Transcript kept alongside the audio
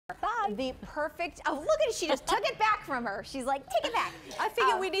Bye. The perfect, oh, look at it, she just took it back from her. She's like, take it back. I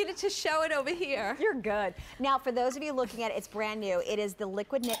figured we needed to show it over here. You're good. Now, for those of you looking at it, it's brand new. It is the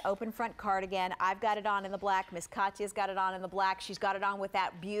liquid knit open front cardigan. I've got it on in the black. Miss Katya's got it on in the black. She's got it on with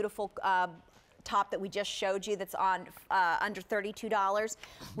that beautiful top that we just showed you that's on under $32.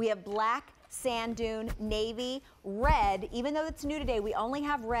 We have black, sand dune, navy, red. Even though it's new today, we only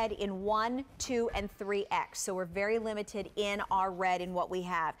have red in 1, 2, and 3X. So we're very limited in our red in what we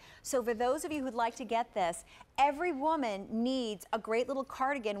have. So for those of you who'd like to get this, every woman needs a great little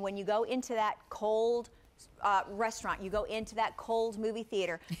cardigan when you go into that cold restaurant, you go into that cold movie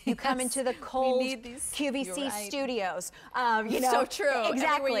theater, you come into the cold QVC studios. You know, so true.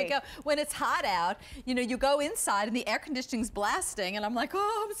 Exactly. Everywhere you go. When it's hot out, you know, you go inside and the air conditioning's blasting, and I'm like,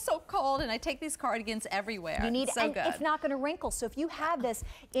 oh, I'm so cold, and I take these cardigans everywhere. You need it's so and good. It's not going to wrinkle. So if you have this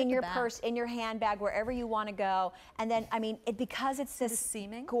in your purse, in your handbag, wherever you want to go, and then I mean, because it's this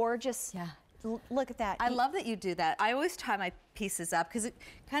seaming, gorgeous. Yeah. Look at that. I love that you do that. I always tie my pieces up because it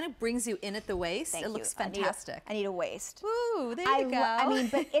kind of brings you in at the waist. It looks fantastic. I need a waist. Ooh, there you go. I mean,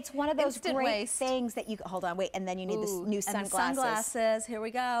 but it's one of those great waist. things that you, hold on, wait, and then you need this new sunglasses. And sunglasses, here we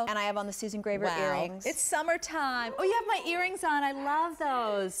go. And I have on the Susan Graver earrings. It's summertime. Oh, you have my earrings on. I love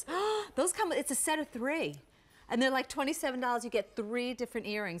those. Those come, it's a set of 3. And they're like $27. You get 3 different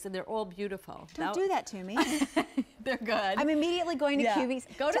earrings, and they're all beautiful. Don't do that to me. They're good. I'm immediately going to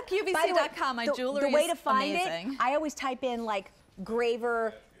QVC. Go to QVC.com. My jewelry is the way to find amazing. it, I always type in like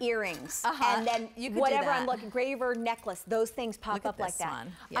Graver earrings, and then whatever I'm looking, Graver necklace, those things pop up like that.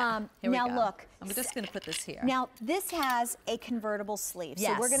 Yeah. Now look, I'm just going to put this here. Now this has a convertible sleeve,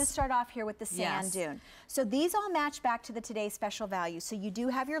 so we're going to start off here with the sand dune. So these all match back to the today's special value. So you do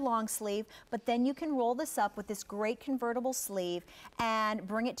have your long sleeve, but then you can roll this up with this great convertible sleeve and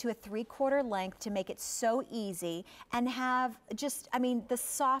bring it to a 3/4 length to make it so easy, and have just, I mean, the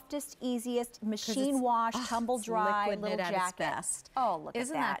softest, easiest machine wash, tumble dry little jacket. Oh, look at that.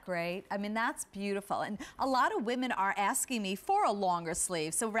 Isn't that great? I mean, that's beautiful. And a lot of women are asking me for a longer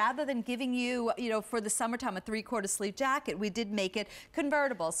sleeve. So rather than giving you, you know, for the summertime, a 3/4 sleeve jacket, we did make it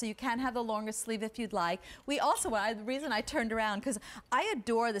convertible. So you can have the longer sleeve if you'd like. We also, the reason I turned around, because I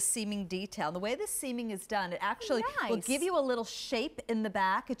adore the seaming detail. The way the seaming is done, it actually will give you a little shape in the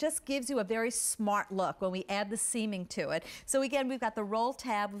back. It just gives you a very smart look when we add the seaming to it. So again, we've got the roll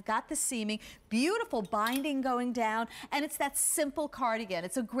tab, we've got the seaming, beautiful binding going down, and it's that simple cardigan.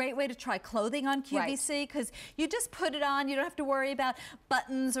 It's a great way to try clothing on QVC because you just put it on. You don't have to worry about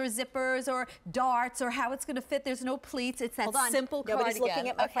buttons or zippers or darts or how it's going to fit. There's no pleats. It's that simple cardigan. Nobody's looking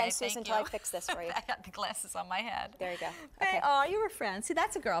at my friend Susan until I fix this for you. I got the glasses on my head. There you go. Okay. Oh, you're a friend. See,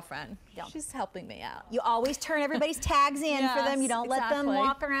 that's a girlfriend. She's helping me out. You always turn everybody's tags in for them. You don't let them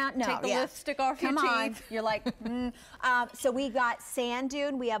walk around. No, take the lipstick off your teeth. You're like, so we got sand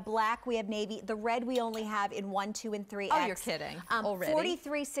dune, we have black, we have navy. The red we only have in 1, 2, and 3X. Oh, you're kidding. Already?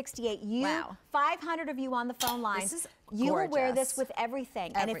 $43.68. 500 of you on the phone line. This is you will wear this with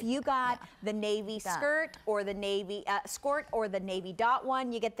everything. And if you got the navy skirt or the navy skirt or the navy dot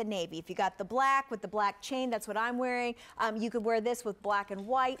one, you get the navy. If you got the black with the black chain, that's what I'm wearing. You could wear this with black and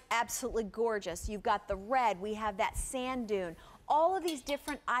white. Absolutely gorgeous. You've got the red. We have that sand dune. All of these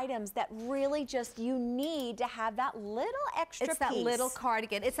different items that really just you need to have that little extra piece. It's that little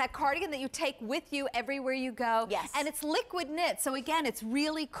cardigan. It's that cardigan that you take with you everywhere you go. Yes. And it's liquid knit. So again, it's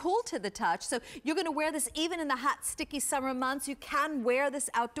really cool to the touch. So you're going to wear this even in the hot, sticky summer months. You can wear this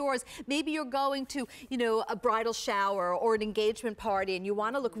outdoors. Maybe you're going to, you know, a bridal shower or an engagement party and you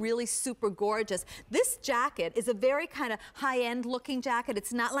want to look really super gorgeous. This jacket is a very kind of high-end looking jacket.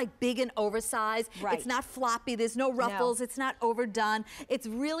 It's not like big and oversized. It's not floppy. There's no ruffles. It's not overdone. It's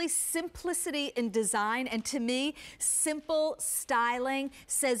really simplicity in design, and to me, simple styling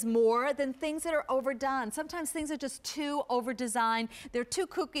says more than things that are overdone. Sometimes things are just too over-designed. They're too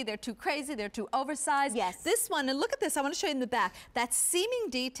kooky, they're too crazy, they're too oversized. Yes. This one, and look at this, I want to show you in the back, that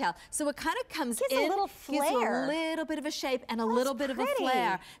seaming detail. So it kind of comes gives a little flare. Gives a little bit of a shape and a little bit of a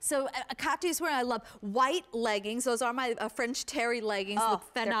flare. So Katya's wearing, I love white leggings. Those are my French terry leggings, look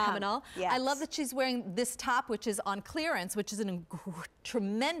phenomenal. I love that she's wearing this top, which is on clearance, which is an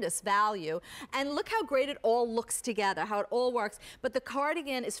tremendous value. And look how great it all looks together, how it all works. But the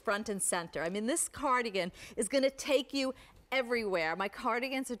cardigan is front and center. I mean, this cardigan is going to take you everywhere. My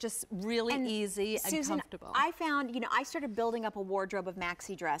cardigans are just really easy and Susan, comfortable. I found, I started building up a wardrobe of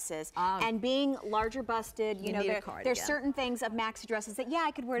maxi dresses, and being larger busted, you know, there's certain things of maxi dresses that,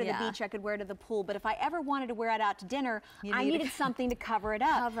 I could wear to the beach, I could wear to the pool, but if I ever wanted to wear it out to dinner, I needed something to cover it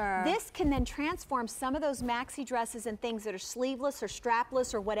up. This can then transform some of those maxi dresses and things that are sleeveless or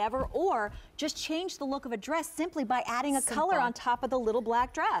strapless or whatever, or just change the look of a dress simply by adding a color on top of the little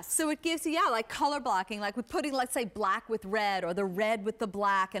black dress. So it gives you, like color blocking, like with putting, let's say, black with red or the red with the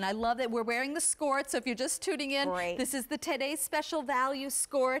black. And I love that we're wearing the skirt. So if you're just tuning in, this is the Today's Special Value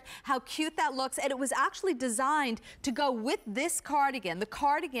skirt. How cute that looks. And it was actually designed to go with this cardigan. The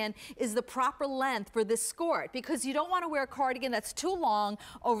cardigan is the proper length for this skirt, because you don't want to wear a cardigan that's too long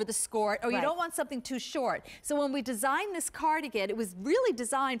over the skirt, or you don't want something too short. So when we designed this cardigan, it was really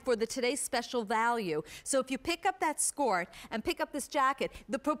designed for the Today's Special Value. So if you pick up that skirt and pick up this jacket,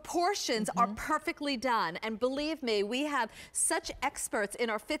 the proportions are perfectly done. And believe me, we have such experts in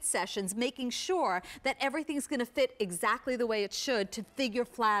our fit sessions making sure that everything's going to fit exactly the way it should to figure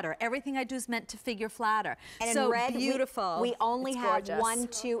flatter. Everything I do is meant to figure flatter. And so in red, beautiful. We only have 1,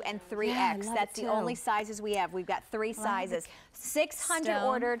 2, and 3X. That's the only sizes we have. We've got 3 sizes. 600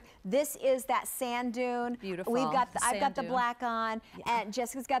 ordered. This is that sand dune. Beautiful. We've got I've got the black on, and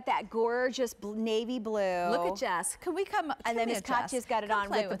Jessica's got that gorgeous navy blue. Look at Jess. Can we come? And then Miss Katya's got it on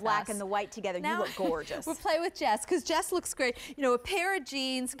with the black and the white together. Now, you look gorgeous. We'll play with Jess, because Jess looks great. You know, a pair of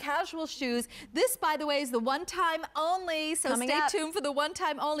jeans, casual shoes. This, by the way, is the one time only. So stay tuned for the one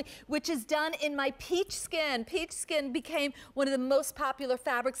time only, which is done in my peach skin. Peach skin became one of the most popular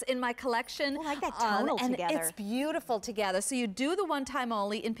fabrics in my collection. I like that tonal together. And it's beautiful together. So you do the one time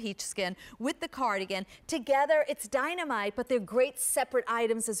only in peach skin with the cardigan. Together, it's dynamite, but they're great separate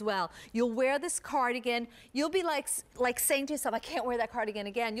items as well. You'll wear this cardigan. You'll be like saying to yourself, I can't wear that cardigan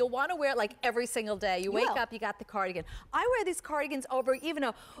again. You'll want to wear it like every single day. You wake up, you got the cardigan. I wear these cardigans over even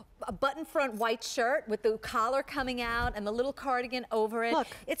a button front white shirt with the collar coming out and the little cardigan over it. Look.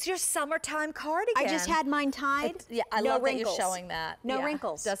 It's your summertime cardigan. I just had mine tied. I love wrinkles. that you're showing that. No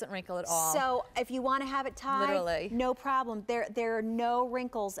wrinkles. Doesn't wrinkle at all. So if you want to have it tied, no problem. There are no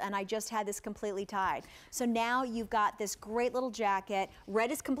wrinkles, and I just had this completely tied. So now you've got this great little jacket.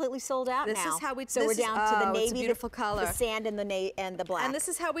 Red is completely sold out now. This is how we. So we're down to the navy, it's a beautiful color, the sand, and the black. And this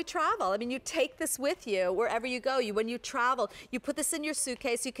is how we travel. I mean, you take this with you wherever you go. When you travel, you put this in your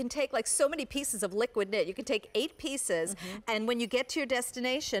suitcase. You can take like so many pieces of liquid knit. You can take 8 pieces, and when you get to your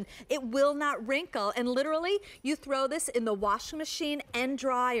destination, it will not wrinkle. And literally, you throw this in the washing machine and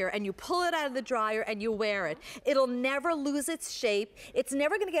dryer, and you pull it out of the dryer and you wear it. It'll never lose its shape. It's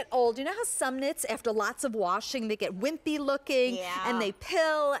never going to get old. You know how some knits, after lots of washing, they get wimpy looking, and they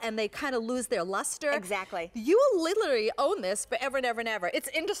pill, and they kind of lose their luster. Exactly. You will literally own this forever and ever and ever. It's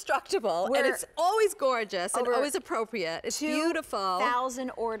indestructible, and it's always gorgeous and always appropriate. It's beautiful.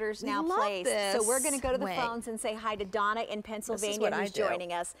 2,000 orders now placed. So we're going to go to the phones and say hi to Donna in Pennsylvania, who's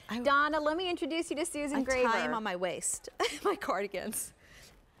joining us. Donna, let me introduce you to Susan Graver. I tie them on my waist, my cardigans.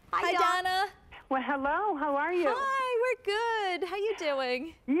 Hi, Donna. Well, hello. How are you? Hi, we're good. How you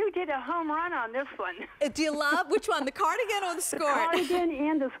doing? You did a home run on this one. Do you love which one, the cardigan or the skirt? The cardigan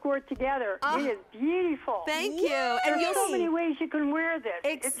and the skirt together. It is beautiful. Thank you. And there's so many ways you can wear this.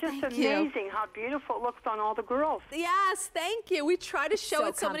 It's just amazing how beautiful it looks on all the girls. Yes, thank you. We try to show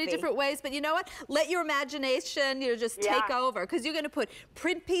it so many different ways, but you know what? Let your imagination, just take over, because you're going to put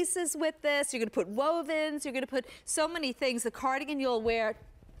print pieces with this. You're going to put wovens. You're going to put so many things. The cardigan you'll wear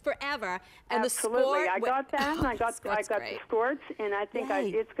forever, and absolutely. The skirt. I got that, and I got the skirts, and I think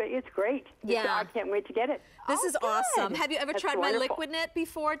it's great. Yeah, I can't wait to get it. This is awesome. Have you ever tried my liquid knit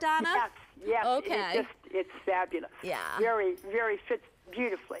before, Donna? Yes. Okay. It's fabulous. Yeah. Very, very fits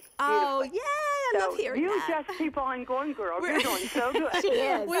beautifully. Oh, yay! I love hearing that. You just keep on going, girl. You're doing so good. She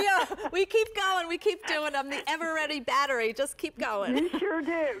is. We keep going. We keep doing them. The ever-ready battery. Just keep going. You sure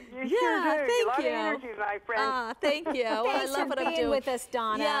do. You sure do. Thank a lot of energy, my friend. Thank you. I love what I'm doing with us,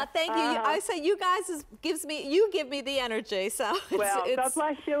 Donna. Yeah, thank you. I say you guys you give me the energy. So God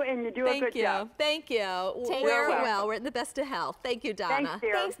bless you, and you do a good job. Thank you. We're well. We're in the best of health. Thank you, Donna. Thanks,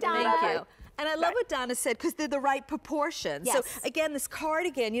 dear. Thanks, Donna. Thank you. And I love what Donna said, because they're the right proportions. Yes. So again, this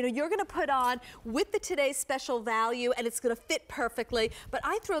cardigan, you're going to put on with the Today's Special Value, and it's going to fit perfectly. But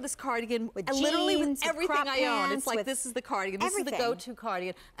I throw this cardigan with literally with everything I own. It's like, this is the cardigan. This is the go-to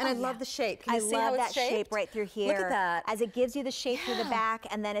cardigan. And I love the shape. Can you see how it's shaped? I love that shape right through here. Look at that. As it gives you the shape through the back,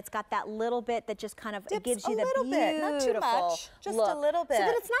 and then it's got that little bit that just kind of gives you the little bit, not too much, just look. a little bit. So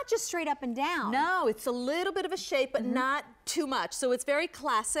that it's not just straight up and down. No, it's a little bit of a shape, but not too much. So it's very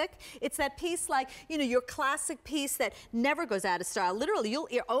classic. It's that piece like, you know, your classic piece that never goes out of style. Literally, you'll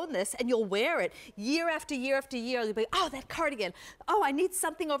own this and you'll wear it year after year after year. You'll be, oh, that cardigan. Oh, I need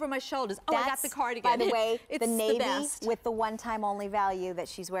something over my shoulders. Oh, I got the cardigan. By the way, it's the navy best. with the one-time only value that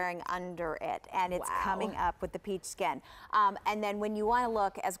she's wearing under it. And it's coming up with the peach skin. And then when you want to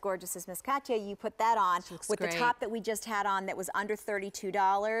look as gorgeous as Miss Katya, you put that on with the top that we just had on that was under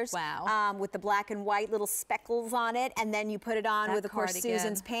 $32. Wow. With the black and white little speckles on it. And then you put it on with, of course,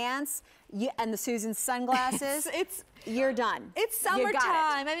 Susan's pants and the Susan's sunglasses. You're done. It's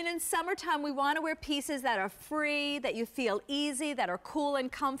summertime. I mean, in summertime, we want to wear pieces that are free, that you feel easy, that are cool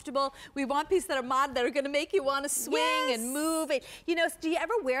and comfortable. We want pieces that are modern, that are going to make you want to swing and move. You know, do you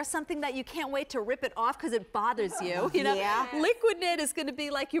ever wear something that you can't wait to rip it off because it bothers you? You know, liquid knit is going to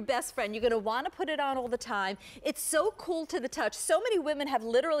be like your best friend. You're going to want to put it on all the time. It's so cool to the touch. So many women have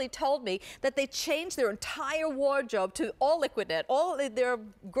literally told me that they changed their entire wardrobe to all liquid knit. They're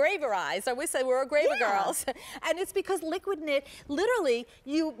graverized. I wish they were graver girls. And it's because liquid knit, literally,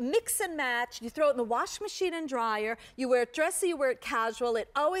 you mix and match, you throw it in the washing machine and dryer, you wear it dressy, you wear it casual, it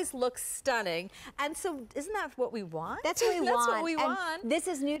always looks stunning. And so, isn't that what we want? That's what we want. That's what we want. This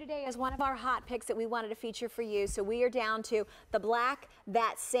is new today as one of our hot picks that we wanted to feature for you. So we are down to the black,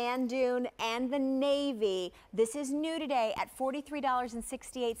 that sand dune, and the navy. This is new today at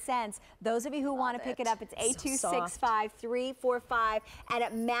 $43.68. Those of you who want to pick it up, it's 8265345, and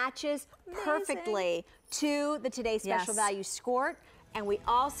it matches perfectly to the Today's Special Value skirt. And we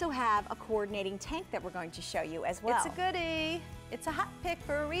also have a coordinating tank that we're going to show you as well. It's a goodie. It's a hot pick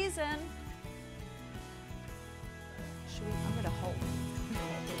for a reason. I'm going to hold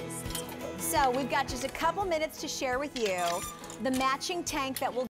So we've got just a couple minutes to share with you the matching tank that will